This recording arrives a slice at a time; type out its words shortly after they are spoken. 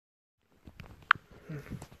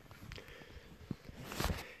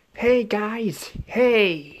Hey guys,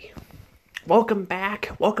 hey, welcome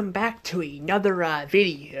back to another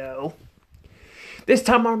video. This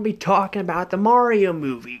time I'm gonna be talking about the Mario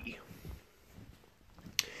movie.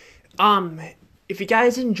 If you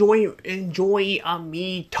guys enjoy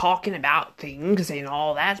me talking about things and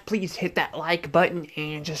all that, please hit that like button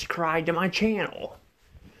and subscribe to my channel.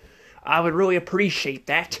 I would really appreciate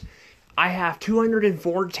that. I have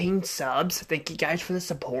 214 subs. Thank you guys for the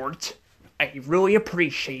support. I really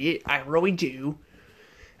appreciate it. I really do.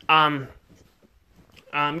 I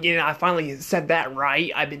finally said that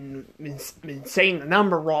right. I've been saying the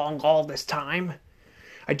number wrong all this time.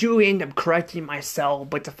 I do end up correcting myself,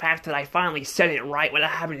 but the fact that I finally said it right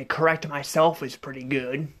without having to correct myself is pretty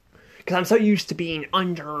good. Because I'm so used to being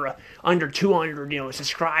under 200,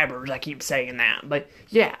 subscribers. I keep saying that, but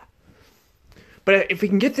yeah. But if we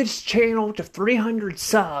can get this channel to 300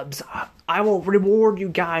 subs, I will reward you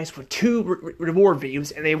guys with two reward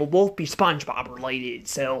videos, and they will both be SpongeBob related.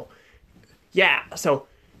 So, yeah. So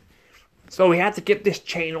we have to get this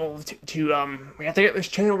channel to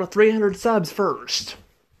 300 subs first.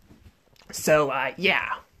 So,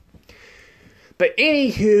 yeah. But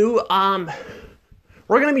anywho,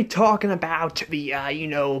 we're gonna be talking about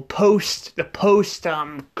the post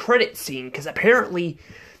credit scene, because apparently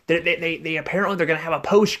they're gonna have a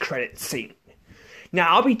post credit scene.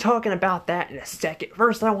 Now I'll be talking about that in a second.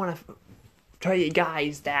 First, I want to tell you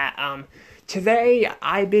guys that today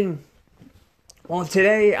I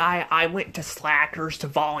went to Slackers to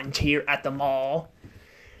volunteer at the mall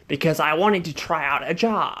because I wanted to try out a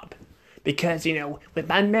job. Because, with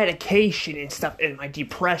my medication and stuff, and my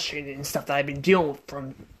depression and stuff that I've been dealing with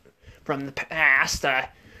from the past,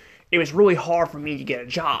 it was really hard for me to get a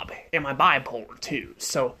job, and my bipolar too.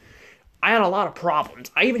 So I had a lot of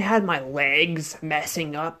problems. I even had my legs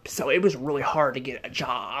messing up, so it was really hard to get a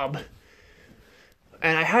job.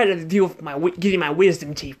 And I had to deal with getting my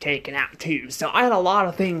wisdom teeth taken out too. So I had a lot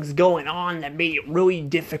of things going on that made it really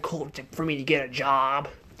difficult for me to get a job.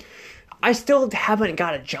 I still haven't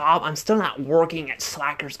got a job. I'm still not working at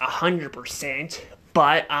Slackers 100%.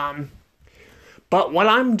 But what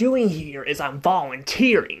I'm doing here is I'm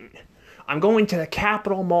volunteering. I'm going to the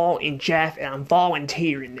Capitol Mall in Jeff, and I'm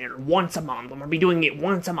volunteering there once a month. I'm going to be doing it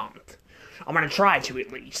once a month. I'm going to try to,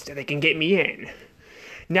 at least, if they can get me in.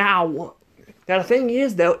 Now the thing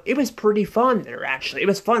is, though, it was pretty fun there, actually. It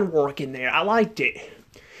was fun working there. I liked it.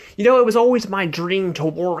 It was always my dream to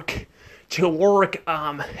work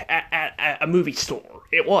at a movie store.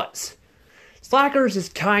 It was. Slackers is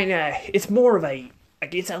it's more of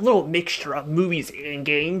it's a little mixture of movies and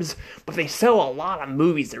games, but they sell a lot of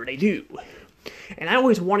movies there, they do. And I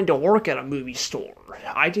always wanted to work at a movie store.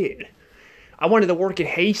 I did. I wanted to work at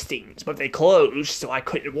Hastings, but they closed, so I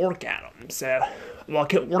couldn't work at them. I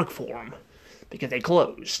couldn't work for them, because they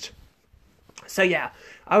closed. So yeah,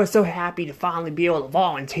 I was so happy to finally be able to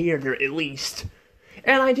volunteer there at least.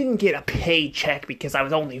 And I didn't get a paycheck because I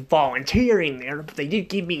was only volunteering there, but they did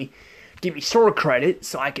give me store credit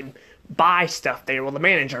so I can buy stuff there. Well, the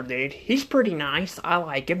manager did. He's pretty nice. I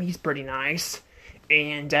like him. He's pretty nice.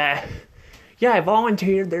 And yeah, I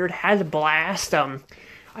volunteered there. Had a blast. I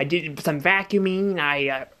did some vacuuming.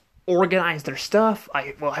 I organized their stuff.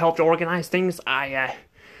 I helped organize things. I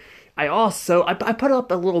put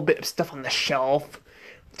up a little bit of stuff on the shelf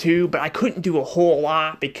too, but I couldn't do a whole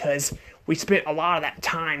lot because we spent a lot of that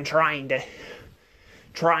time trying to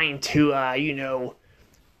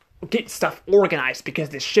get stuff organized, because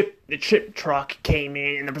the ship truck came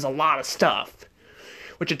in and there was a lot of stuff.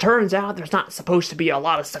 Which it turns out there's not supposed to be a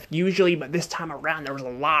lot of stuff usually, but this time around there was a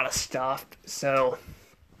lot of stuff. So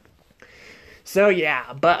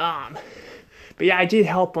yeah, but yeah, I did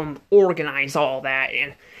help them organize all that,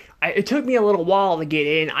 and it took me a little while to get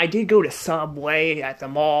in. I did go to Subway at the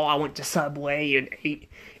mall. I went to Subway and ate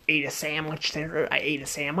a sandwich there. I ate a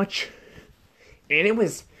sandwich, and it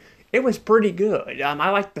was pretty good. I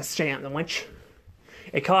liked the sandwich.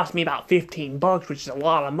 It cost me about $15, which is a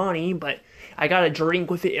lot of money, but I got a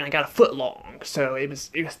drink with it and I got a foot long, so it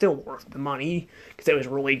was still worth the money because it was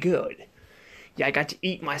really good. Yeah, I got to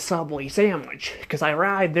eat my Subway sandwich because I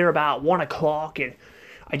arrived there about 1 o'clock, and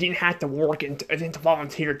I didn't have to work and I didn't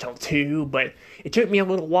volunteer till 2, but it took me a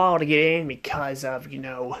little while to get in because of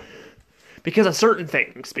certain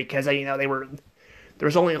things, because there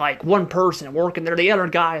was only like one person working there. The other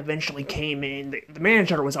guy eventually came in. The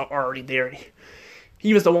manager was already there.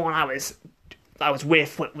 He was the one I was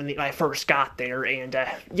with when I first got there, and it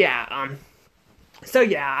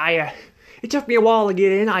took me a while to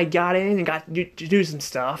get in. I got in and got to do some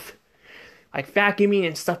stuff. like vacuuming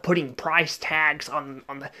and stuff, putting price tags on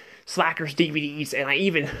the Slackers DVDs, and I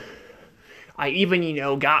even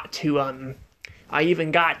got to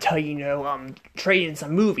trade in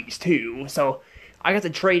some movies too. So I got to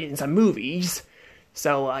trade in some movies.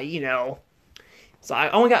 So so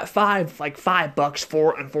I only got $5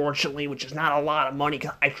 for it, unfortunately, which is not a lot of money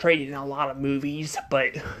because I traded in a lot of movies,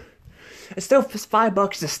 but it's still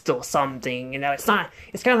 $5 is still something, It's not.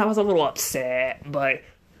 It's kind of, I was a little upset, but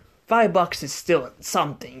 $5 is still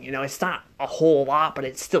something, It's not a whole lot, but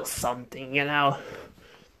it's still something, And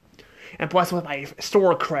plus with my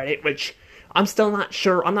store credit, which I'm still not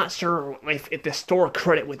sure. I'm not sure if the store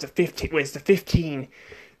credit was the 15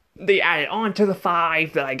 they added on to the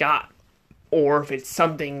 5 that I got, or if it's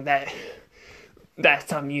something that's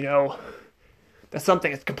something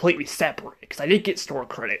that's completely separate, because I did get store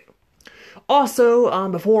credit. Also,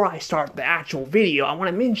 before I start the actual video, I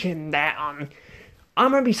want to mention that I'm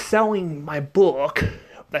going to be selling my book.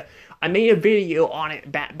 I made a video on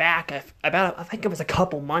it back about, I think it was a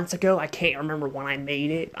couple months ago. I can't remember when I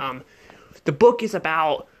made it. The book is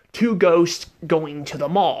about 2 ghosts going to the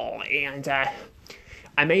mall, and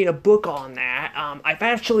I made a book on that. I've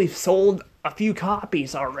actually sold a few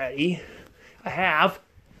copies already. I have.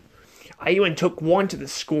 I even took one to the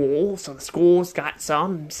school, so the school's got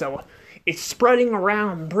some. So it's spreading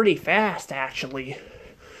around pretty fast, actually.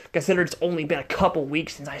 Considering it's only been a couple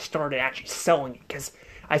weeks since I started actually selling it, because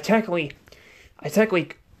I technically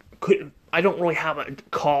couldn't. I don't really have a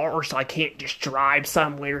car, so I can't just drive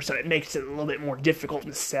somewhere, so it makes it a little bit more difficult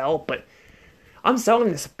to sell. But I'm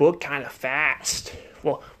selling this book kind of fast.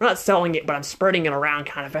 Well, I'm not selling it, but I'm spreading it around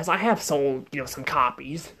kind of fast. I have sold, some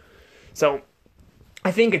copies. So,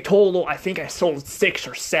 I think I sold 6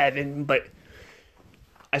 or 7, but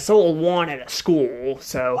I sold one at a school,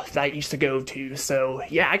 so that I used to go to. So,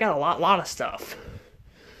 yeah, I got a lot of stuff.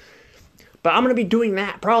 But I'm going to be doing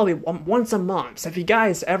that probably once a month. So if you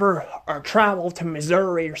guys ever travel to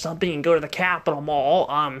Missouri or something and go to the Capitol Mall,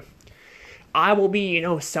 I will be,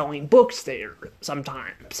 selling books there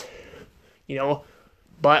sometimes.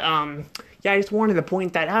 But, yeah, I just wanted to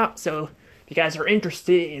point that out. So if you guys are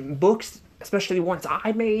interested in books, especially the ones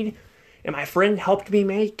I made, and my friend helped me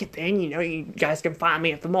make it, then, you guys can find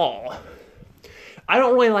me at the mall. I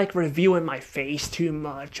don't really like reviewing my face too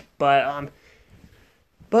much, but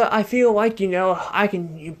I feel like,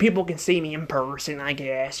 people can see me in person, I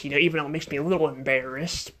guess, even though it makes me a little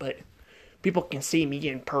embarrassed, but people can see me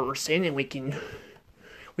in person, and we can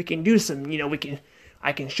do some,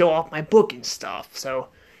 I can show off my book and stuff, so,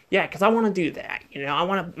 yeah, because I want to do that, I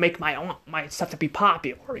want to make my stuff to be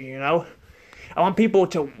popular, I want people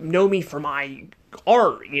to know me for my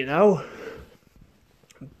art,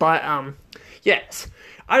 but, yes,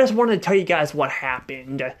 I just wanted to tell you guys what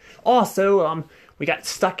happened. Also, we got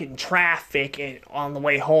stuck in traffic on the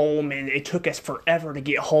way home, and it took us forever to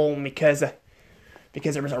get home because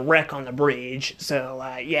there was a wreck on the bridge. So,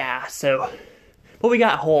 yeah, but we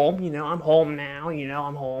got home, I'm home now,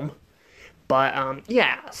 I'm home. But,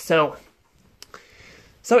 yeah, so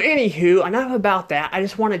anywho, enough about that. I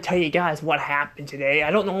just want to tell you guys what happened today.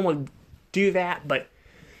 I don't normally do that, but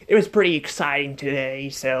it was pretty exciting today,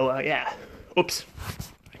 so, yeah. Oops, I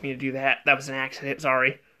didn't mean to do that. That was an accident,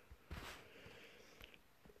 sorry.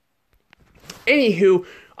 Anywho,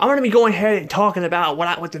 I'm going to be going ahead and talking about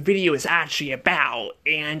what the video is actually about,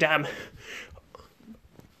 and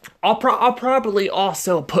I'll probably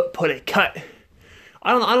also put a cut.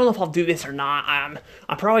 I don't know if I'll do this or not. I'm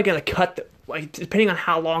probably going to cut depending on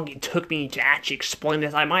how long it took me to actually explain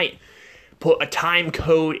this. I might put a time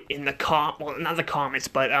code in the well, not the comments,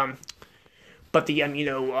 but the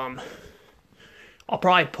I'll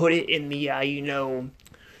probably put it in the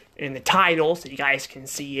in the title so you guys can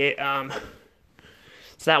see it.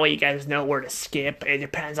 So that way you guys know where to skip. It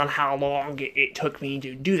depends on how long it took me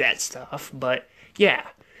to do that stuff. But, yeah.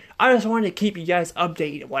 I just wanted to keep you guys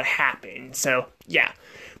updated what happened. So, yeah.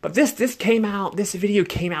 But this video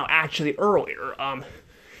came out actually earlier.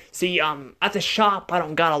 At the shop, I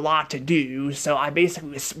don't got a lot to do. So, I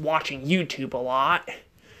basically was watching YouTube a lot.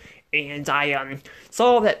 And I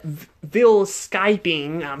saw that Vil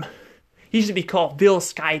Skyping, he used to be called Vil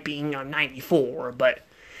Skyping 94, but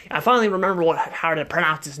I finally remember how to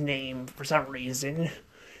pronounce his name for some reason.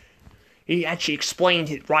 He actually explained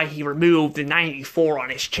it why he removed the 94 on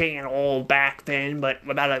his channel back then, but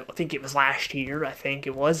I think it was last year, I think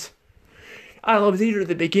it was. I don't know, it was either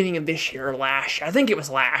the beginning of this year or last year. I think it was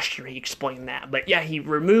last year he explained that, but yeah, he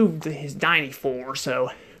removed his 94, so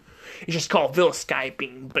it's just called Vil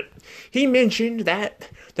Skyping. But he mentioned that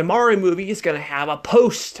the Mario movie is going to have a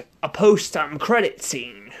post credit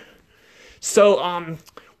scene. So,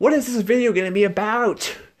 what is this video gonna be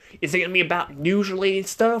about? Is it gonna be about news-related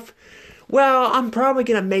stuff? Well, I'm probably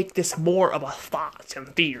gonna make this more of a thoughts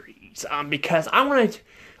and theories, because I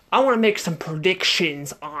wanna make some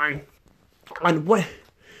predictions on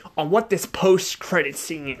what this post-credit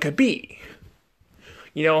scene could be.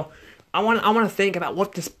 You know, I wanna think about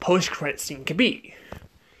what this post-credit scene could be.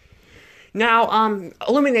 Now,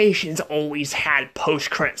 Illumination's always had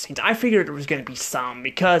post-credit scenes. I figured there was gonna be some,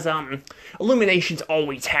 because, Illumination's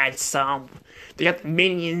always had some. They got the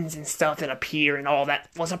minions and stuff that appear and all that.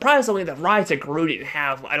 Well, surprisingly, the Rise of Gru didn't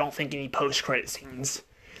have, I don't think, any post-credit scenes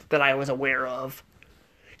that I was aware of.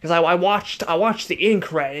 Because I watched the end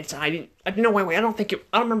credits, and I didn't know, wait, I don't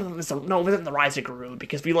remember if it was, no, it wasn't the Rise of Gru,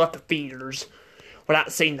 because we left the theaters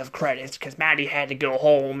without seeing the credits, because Maddie had to go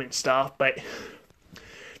home and stuff, but...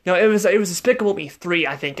 No, it was Despicable Me 3,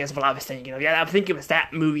 I think, is what I was thinking of. Yeah, I think it was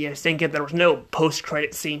that movie. I was thinking there was no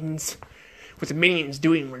post-credit scenes with the minions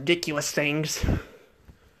doing ridiculous things.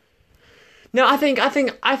 No, I think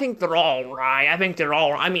they're all right. I think they're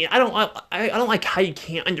all right. I mean, I don't like how you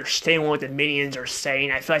can't understand what the minions are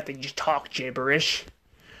saying. I feel like they just talk gibberish.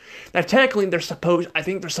 Now, technically, I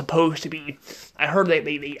think they're supposed to be. I heard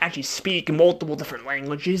they actually speak multiple different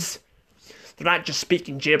languages. They're not just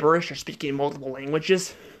speaking gibberish; they're speaking multiple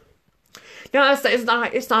languages. No,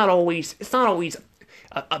 it's not always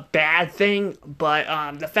a bad thing,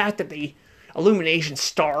 but the fact that the Illumination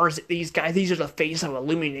stars these guys, these are the face of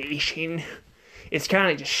Illumination, it's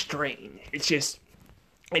kind of just strange. It's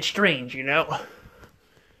strange, you know?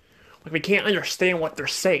 Like, we can't understand what they're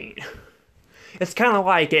saying. It's kind of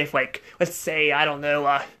like if, like, let's say, I don't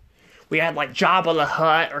know, we had, like, Jabba the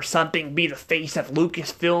Hutt or something be the face of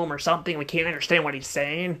Lucasfilm or something, we can't understand what he's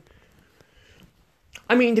saying.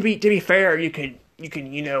 I mean, to be fair, you can,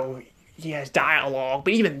 you know, he has dialogue,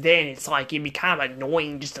 but even then, it's like, it'd be kind of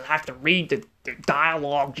annoying just to have to read the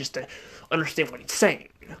dialogue just to understand what he's saying.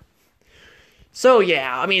 So,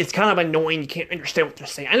 yeah, I mean, it's kind of annoying, you can't understand what they're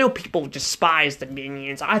saying. I know people despise the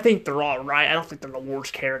minions, I think they're alright, I don't think they're the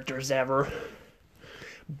worst characters ever.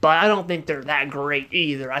 But I don't think they're that great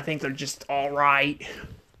either, I think they're just alright.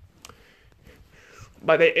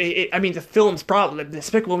 But, I mean, the films probably, the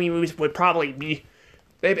Despicable Me movies would probably be...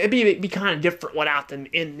 It'd be kind of different without them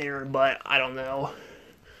in there, but I don't know.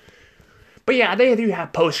 But yeah, they do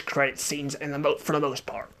have post-credit scenes for the most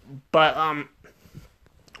part. But, I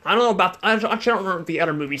don't know about... I don't remember if the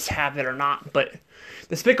other movies have it or not, but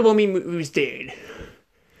Despicable Me movies did.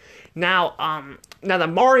 Now the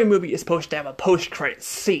Mario movie is supposed to have a post-credit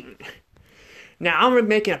scene. Now, I'm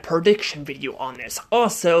making a prediction video on this.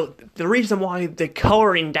 Also, the reason why the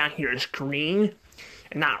coloring down here is green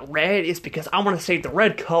and not red is because I want to save the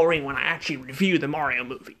red coloring when I actually review the Mario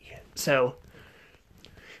movie. So,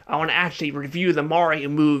 I want to actually review the Mario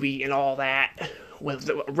movie and all that with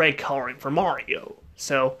the red coloring for Mario.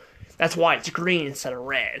 So, that's why it's green instead of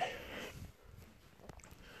red.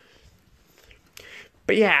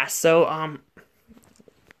 But yeah, so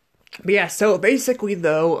basically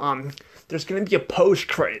though, there's gonna be a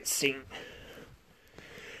post-credit scene.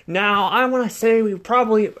 Now, I want to say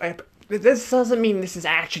this doesn't mean this is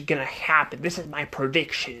actually gonna happen. This is my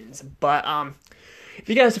predictions, but if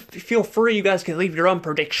you guys feel free, you guys can leave your own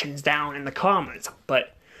predictions down in the comments.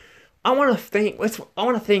 But I want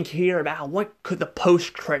to think here about what could the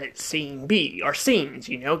post-credit scene be, or scenes.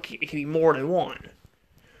 You know, it could be more than one.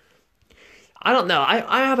 I don't know.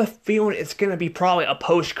 I have a feeling it's gonna be probably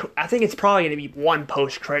I think it's probably gonna be one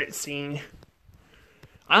post-credit scene.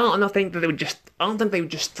 I don't think they would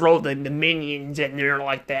just throw the minions in there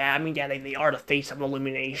like that. I mean, yeah, they are the face of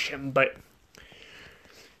Illumination, but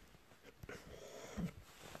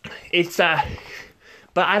it's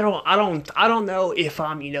but I don't know if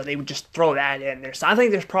you know, they would just throw that in there. So I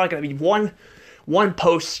think there's probably gonna be one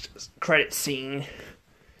post-credit scene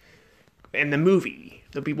in the movie.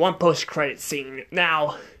 There'll be one post-credit scene.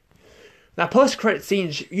 Now post-credit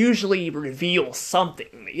scenes usually reveal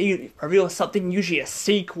something. They reveal something, usually a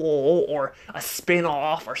sequel or a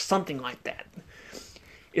spin-off or something like that.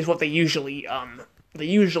 Is what they usually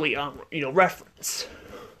reference.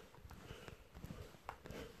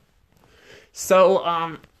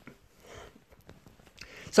 So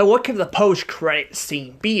what could the post-credit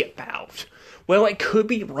scene be about? Well, it could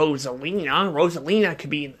be Rosalina. Rosalina could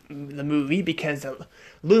be in the movie because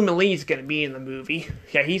Luma Lee's gonna be in the movie.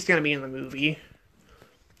 Yeah, he's gonna be in the movie.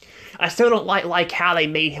 I still don't like how they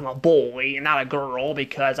made him a boy and not a girl,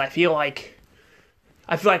 because I feel like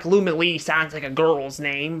Luma Lee sounds like a girl's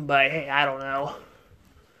name, but hey, I don't know.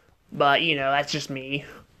 But, you know, that's just me.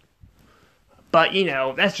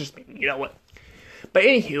 You know what? But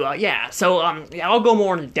anywho, yeah. So yeah, I'll go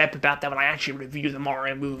more into depth about that when I actually review the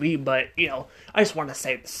Mario movie. But I just want to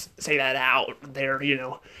say that out there,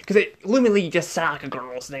 because Lumily just sounds like a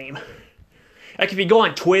girl's name. Like if you go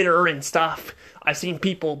on Twitter and stuff, I've seen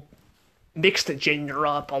people mix the gender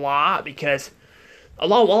up a lot because a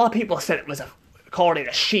lot of people said called it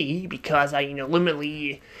a she because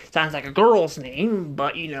Lumily sounds like a girl's name,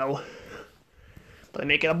 but they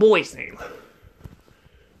make it a boy's name.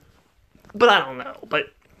 But I don't know. But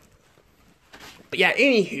yeah,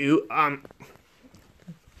 anywho,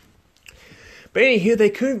 they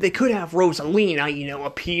could have Rosalina,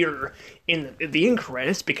 appear in the end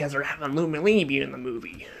credits because they're having Lumily be in the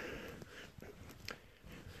movie.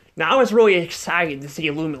 Now I was really excited to see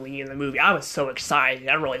Lumily in the movie. I was so excited,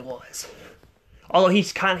 I really was. Although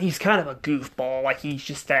he's kind of a goofball, like he's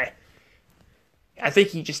just I think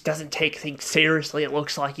he just doesn't take things seriously. It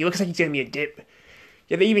looks like he's gonna be a dip.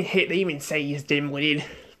 Yeah, they even say he's dim-witted.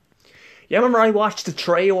 Yeah, I remember I watched the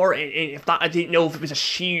trailer and I didn't know if it was a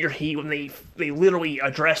she or he when they literally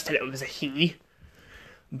addressed it was a he.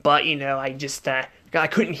 But I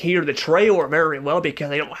couldn't hear the trailer very well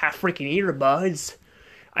because I don't have freaking earbuds.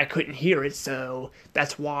 I couldn't hear it, so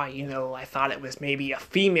that's why I thought it was maybe a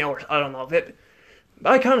female or I don't know if it.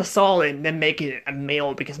 But I kind of saw it and then make it a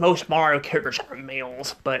male because most Mario characters are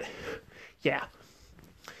males. But yeah.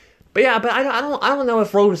 But I don't know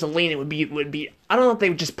if Rosalina would be. I don't know if they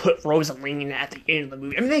would just put Rosalina at the end of the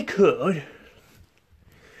movie. I mean, they could.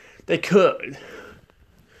 They could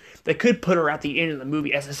put her at the end of the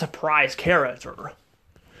movie as a surprise character,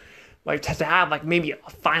 like to have like maybe a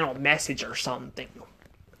final message or something.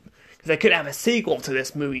 Because they could have a sequel to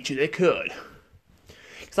this movie too. They could.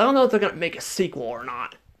 Because I don't know if they're gonna make a sequel or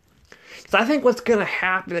not. Because I think what's gonna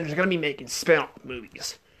happen is they're gonna be making spin-off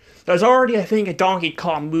movies. There's already, I think, a Donkey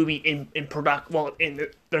Kong movie in production. Well, they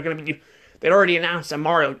already announced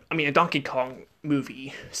a Donkey Kong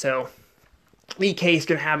movie. So, Lee K's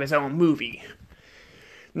gonna have his own movie.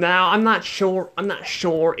 Now, I'm not sure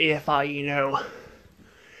if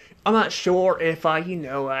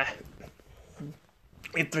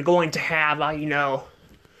if they're going to have,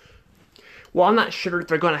 well, I'm not sure if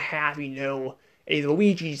they're going to have, a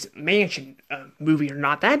Luigi's Mansion movie or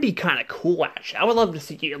not. That'd be kind of cool, actually. I would love to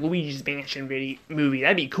see a Luigi's Mansion movie.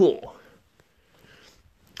 That'd be cool.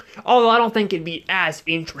 Although I don't think it'd be as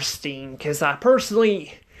interesting, because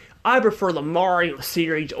personally, I prefer the Mario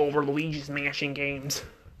series over Luigi's Mansion games.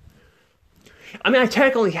 I mean, I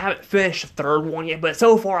technically haven't finished the third one yet, but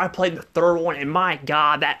so far I played the third one, and my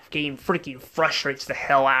god, that game freaking frustrates the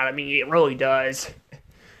hell out of me. It really does.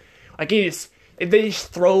 Like, they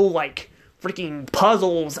just throw, like, freaking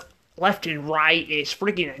puzzles left and right, and it's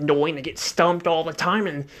freaking annoying to get stumped all the time,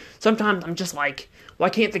 and sometimes I'm just like, why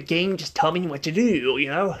can't the game just tell me what to do,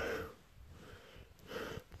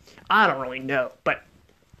 I don't really know, but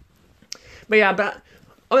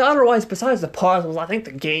otherwise, besides the puzzles, I think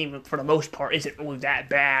the game, for the most part, isn't really that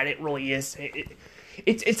bad. It really is.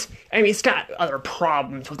 It's got other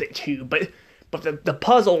problems with it, too, but the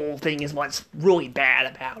puzzle thing is what's really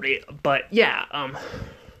bad about it. But, yeah,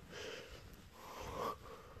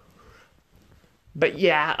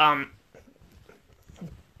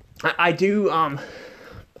 I do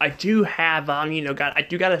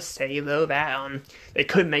gotta say, though, that, they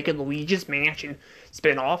could make a Luigi's Mansion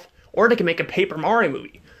spin-off, or they can make a Paper Mario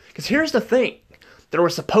movie. Because here's the thing. There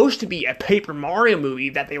was supposed to be a Paper Mario movie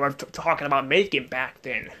that they were talking about making back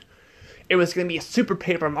then. It was going to be a Super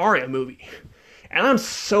Paper Mario movie. And I'm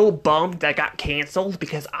so bummed that got canceled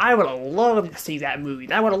because I would have loved to see that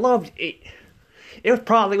movie. I would have loved it. It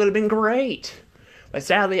probably would have been great. But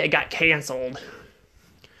sadly, it got canceled.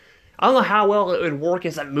 I don't know how well it would work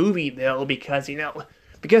as a movie, though, because,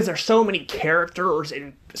 because there's so many characters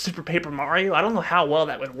in Super Paper Mario, I don't know how well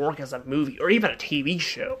that would work as a movie, or even a TV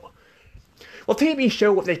show. Well, TV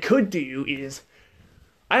show, what they could do is,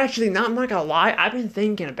 I'm not gonna lie, I've been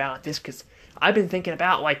thinking about this, because I've been thinking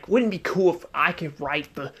about, like, wouldn't it be cool if I could write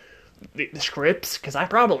the scripts, because I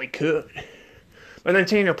probably could. But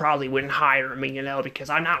Nintendo probably wouldn't hire me, because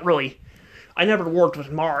I never worked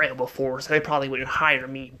with Mario before, so they probably wouldn't hire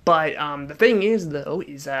me. But, the thing is, though,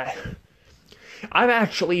 is that I've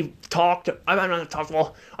talked in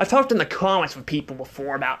the comments with people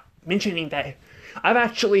before about mentioning that I've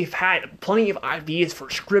actually had plenty of ideas for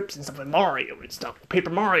scripts and stuff with Mario and stuff, Paper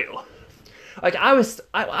Mario. Like, I was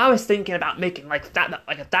thinking about making, like, that,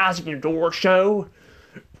 like, a 1,000-Year Door show,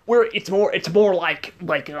 where it's more like,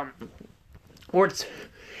 where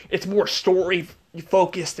it's more story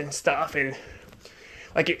focused and stuff, and,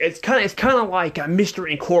 like, it's kind of like a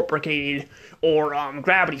Mystery Incorporated, or,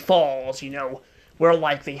 Gravity Falls, where,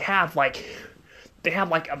 like, they have, like, they have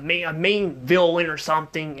like a main villain or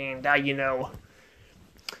something, and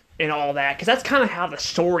and all that, because that's kind of how the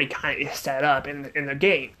story kind of is set up in the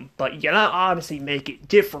game. But you gotta obviously make it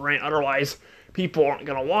different, otherwise people aren't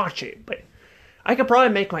gonna watch it. But I could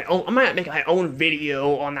probably make my own. I might make my own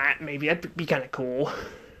video on that. Maybe that'd be kind of cool.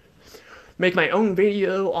 Make my own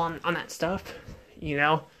video on that stuff,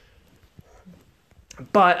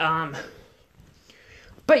 But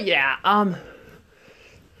yeah, I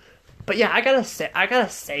gotta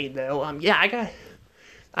say though,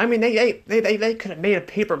 I mean, they could have made a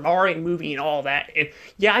Paper Mario movie and all that, and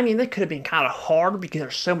yeah, I mean, that could have been kind of hard because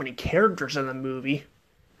there's so many characters in the movie.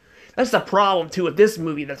 That's the problem too with this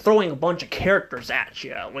movie. They're throwing a bunch of characters at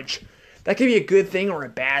you, which that could be a good thing or a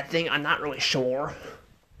bad thing. I'm not really sure.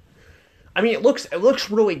 I mean, it looks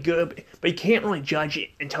really good, but you can't really judge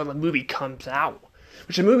it until the movie comes out.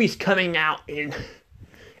 Which the movie's coming out in.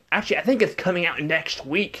 Actually, I think it's coming out next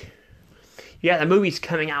week. Yeah, the movie's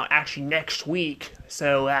coming out actually next week.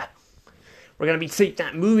 So we're gonna be seeing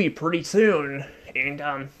that movie pretty soon, and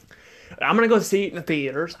I'm gonna go see it in the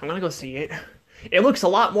theaters. I'm gonna go see it. It looks a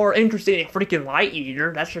lot more interesting than freaking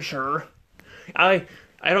Lightyear, that's for sure. I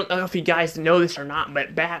don't know if you guys know this or not,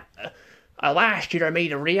 but back last year I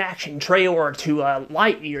made a reaction trailer to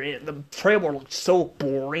Lightyear, and the trailer looked so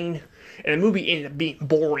boring, and the movie ended up being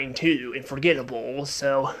boring too and forgettable.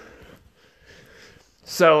 So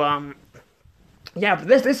yeah, but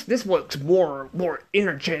this looks more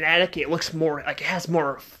energetic. It looks more like it has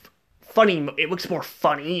more funny. It looks more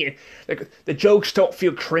funny, and like the jokes don't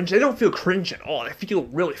feel cringe. They don't feel cringe at all. They feel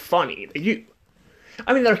really funny.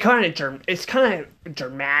 I mean, it's kind of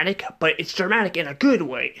dramatic, but it's dramatic in a good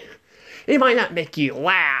way. It might not make you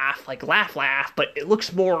laugh, but it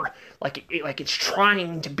looks more like it's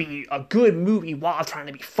trying to be a good movie while trying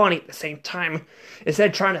to be funny at the same time,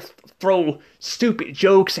 instead of trying to throw stupid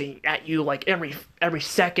jokes at you like every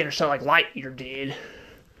second or so, like Lightyear did.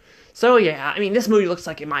 So yeah, I mean, this movie looks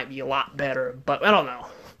like it might be a lot better, but I don't know.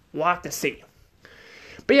 We'll have to see.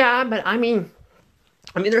 But yeah, I mean,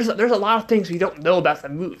 there's a lot of things we don't know about the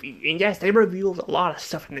movie, and yes, they revealed a lot of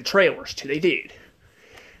stuff in the trailers too. They did.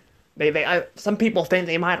 Some people think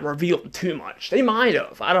they might have revealed too much. They might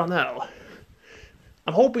have. I don't know.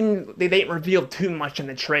 I'm hoping they didn't reveal too much in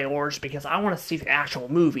the trailers because I want to see the actual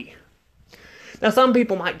movie. Now, some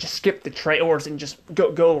people might just skip the trailers and just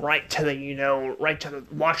go right to the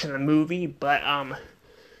watching the movie. But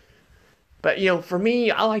for me,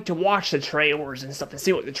 I like to watch the trailers and stuff and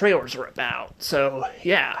see what the trailers are about. So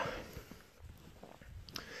yeah.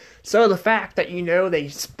 So the fact that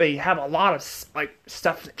they have a lot of like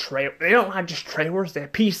stuff that they don't have just trailers, they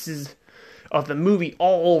have pieces of the movie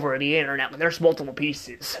all over the internet. But there's multiple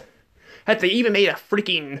pieces. Heck, they even made a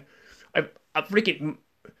freaking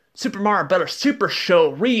Super Mario Bros. Super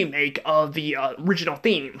Show remake of the original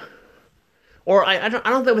theme. Or I don't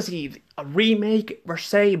know if that was a remake per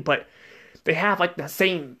se, but they have like the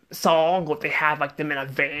same song, but they have like them in a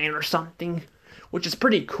van or something. Which is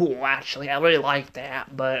pretty cool, actually. I really like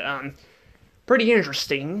that, but pretty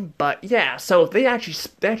interesting. But yeah, so they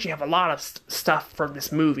actually have a lot of stuff from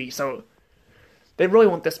this movie, so they really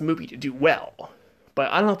want this movie to do well.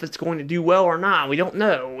 But I don't know if it's going to do well or not. We don't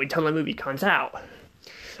know until the movie comes out.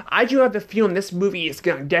 I do have the feeling this movie is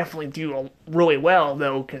going to definitely do really well,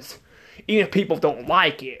 though, because even if people don't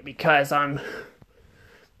like it, because I'm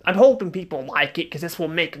hoping people like it, because this will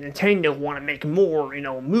make Nintendo want to make more,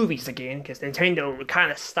 movies again, because Nintendo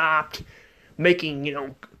kind of stopped making,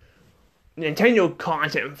 Nintendo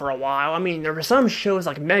content for a while. I mean, there were some shows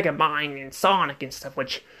like Megamind and Sonic and stuff,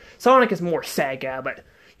 which Sonic is more Sega, but,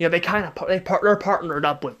 they're partnered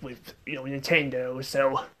up with Nintendo,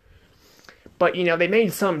 so. But, they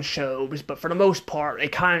made some shows, but for the most part, they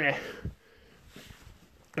kind of,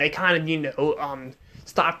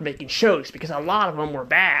 stopped making shows because a lot of them were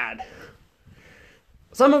bad.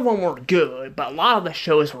 Some of them were good, but a lot of the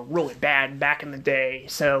shows were really bad back in the day.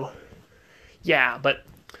 So, yeah, but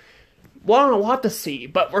I don't know, we'll have to see.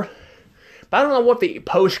 But I don't know what the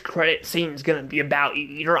post-credit scene is going to be about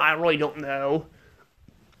either. I really don't know,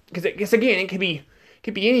 because again, it could be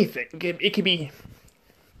anything. It could be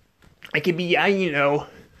a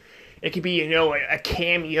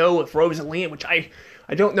cameo of Rosalina, which I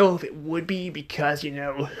don't know if it would be because it's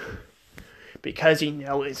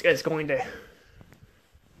going to.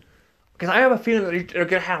 Because I have a feeling that they're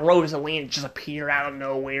going to have Rosalina just appear out of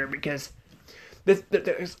nowhere, because this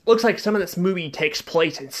looks like some of this movie takes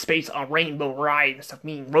place in space on Rainbow Ride and stuff,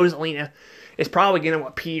 meaning Rosalina is probably going to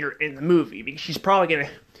appear in the movie, because she's probably going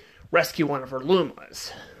to rescue one of her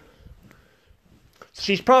Lumas.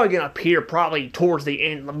 She's probably going to appear towards the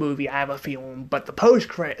end of the movie, I have a feeling, but the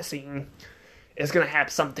post-credit scene is gonna have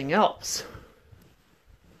something else.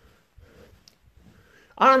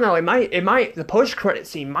 I don't know. The post-credit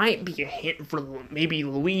scene might be a hint for maybe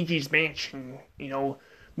Luigi's Mansion. A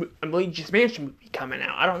Luigi's Mansion movie coming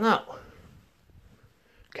out. I don't know,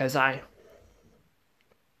 cause I'm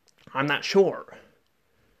not sure.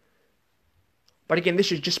 But again,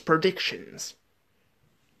 this is just predictions.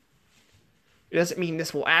 It doesn't mean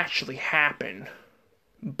this will actually happen.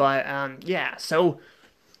 But yeah. So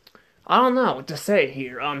I don't know what to say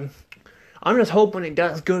here. I'm just hoping it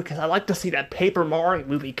does good because I like to see that Paper Mario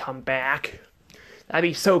movie come back. That'd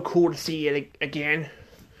be so cool to see it again.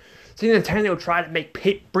 See Nintendo try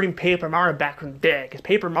to bring Paper Mario back from the dead, because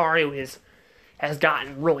Paper Mario has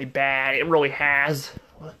gotten really bad. It really has.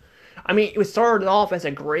 I mean, it started off as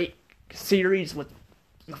a great series with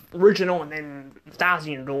the original and then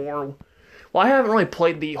Thousand Year Door. Well, I haven't really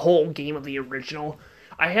played the whole game of the original.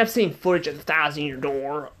 I have seen footage of the Thousand Year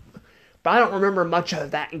Door, but I don't remember much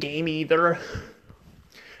of that game either.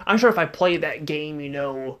 I'm sure if I played that game,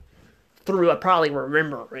 through, I probably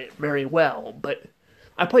remember it very well. But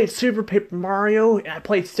I played Super Paper Mario, and I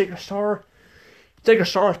played Sticker Star. Sticker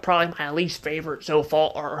Star is probably my least favorite so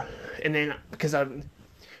far. And then, because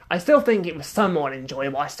I still think it was somewhat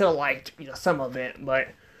enjoyable. I still liked, some of it, but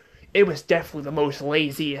it was definitely the most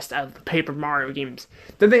laziest of the Paper Mario games.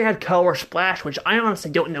 Then they had Color Splash, which I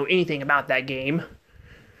honestly don't know anything about that game.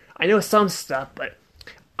 I know some stuff, but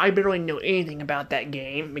I barely know anything about that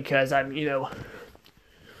game because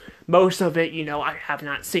most of it, I have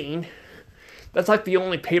not seen. That's like the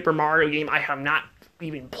only Paper Mario game I have not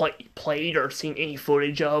even played or seen any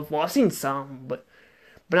footage of. Well, I've seen some, but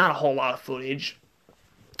not a whole lot of footage.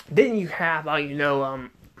 Then you have, Origami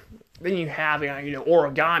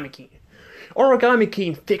King. Origami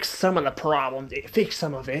King fixed some of the problems. It fixed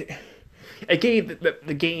some of it. It gave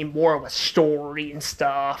the game more of a story and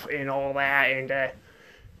stuff and all that, and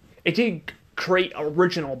it did create an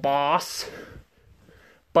original boss.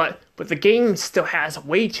 But the game still has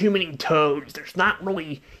way too many toads. There's not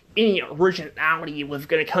really any originality when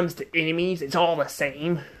it comes to enemies. It's all the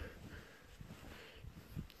same.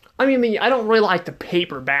 I mean, I don't really like the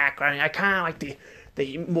paper background. I kind of like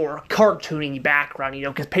the more cartoony background,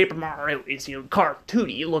 because Paper Mario is,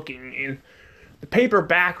 cartoony looking, and the paper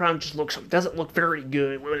background just doesn't look very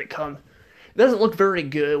good when it comes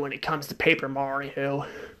to Paper Mario.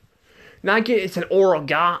 Now I get it's an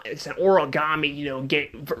origami,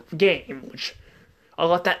 game, which I'll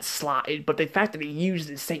let that slide. But the fact that he used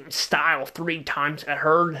the same style 3 times, I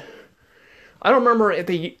heard. I don't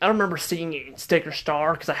remember seeing it in Sticker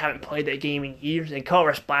Star because I haven't played that game in years. And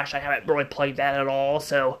Color Splash, I haven't really played that at all.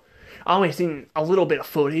 So I only seen a little bit of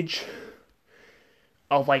footage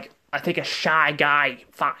of I think a Shy Guy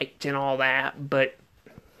fight and all that. But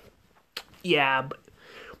yeah, but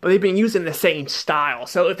they've been using the same style.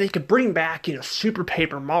 So if they could bring back, Super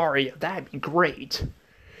Paper Mario, that'd be great.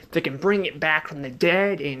 If they can bring it back from the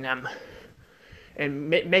dead and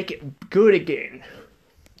make it good again.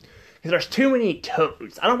 Because there's too many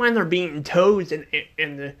toads. I don't mind there being toads in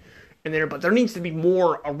there, but there needs to be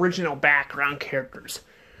more original background characters.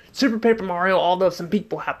 Super Paper Mario, although some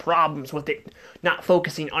people have problems with it not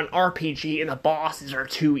focusing on RPG and the bosses are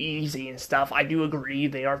too easy and stuff, I do agree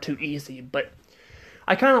they are too easy, but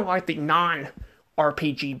I kind of like the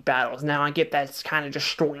non-RPG battles. Now, I get that's kind of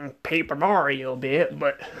destroying Paper Mario a bit,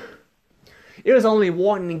 but it was only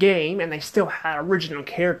one game, and they still had original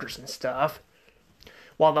characters and stuff.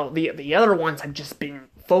 While the other ones have just been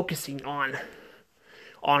focusing on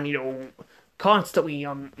constantly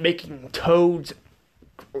making Toads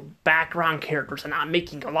background characters and not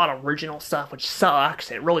making a lot of original stuff, which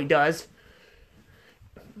sucks. It really does.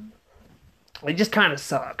 It just kind of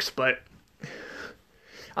sucks, but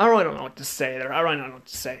I really don't know what to say there. I really don't know what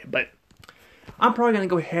to say, but I'm probably going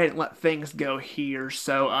to go ahead and let things go here.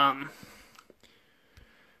 So,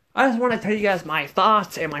 I just want to tell you guys my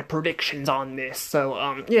thoughts and my predictions on this.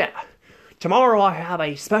 So, yeah. Tomorrow I have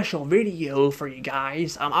a special video for you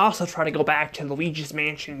guys. I'll also try to go back to Luigi's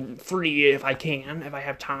Mansion 3 if I can, if I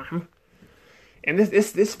have time. And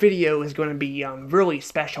this video is going to be really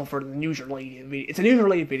special for the news-related video. It's a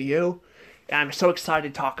news-related video, and I'm so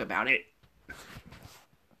excited to talk about it.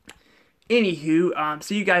 Anywho,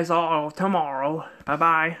 see you guys all tomorrow.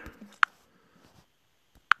 Bye-bye.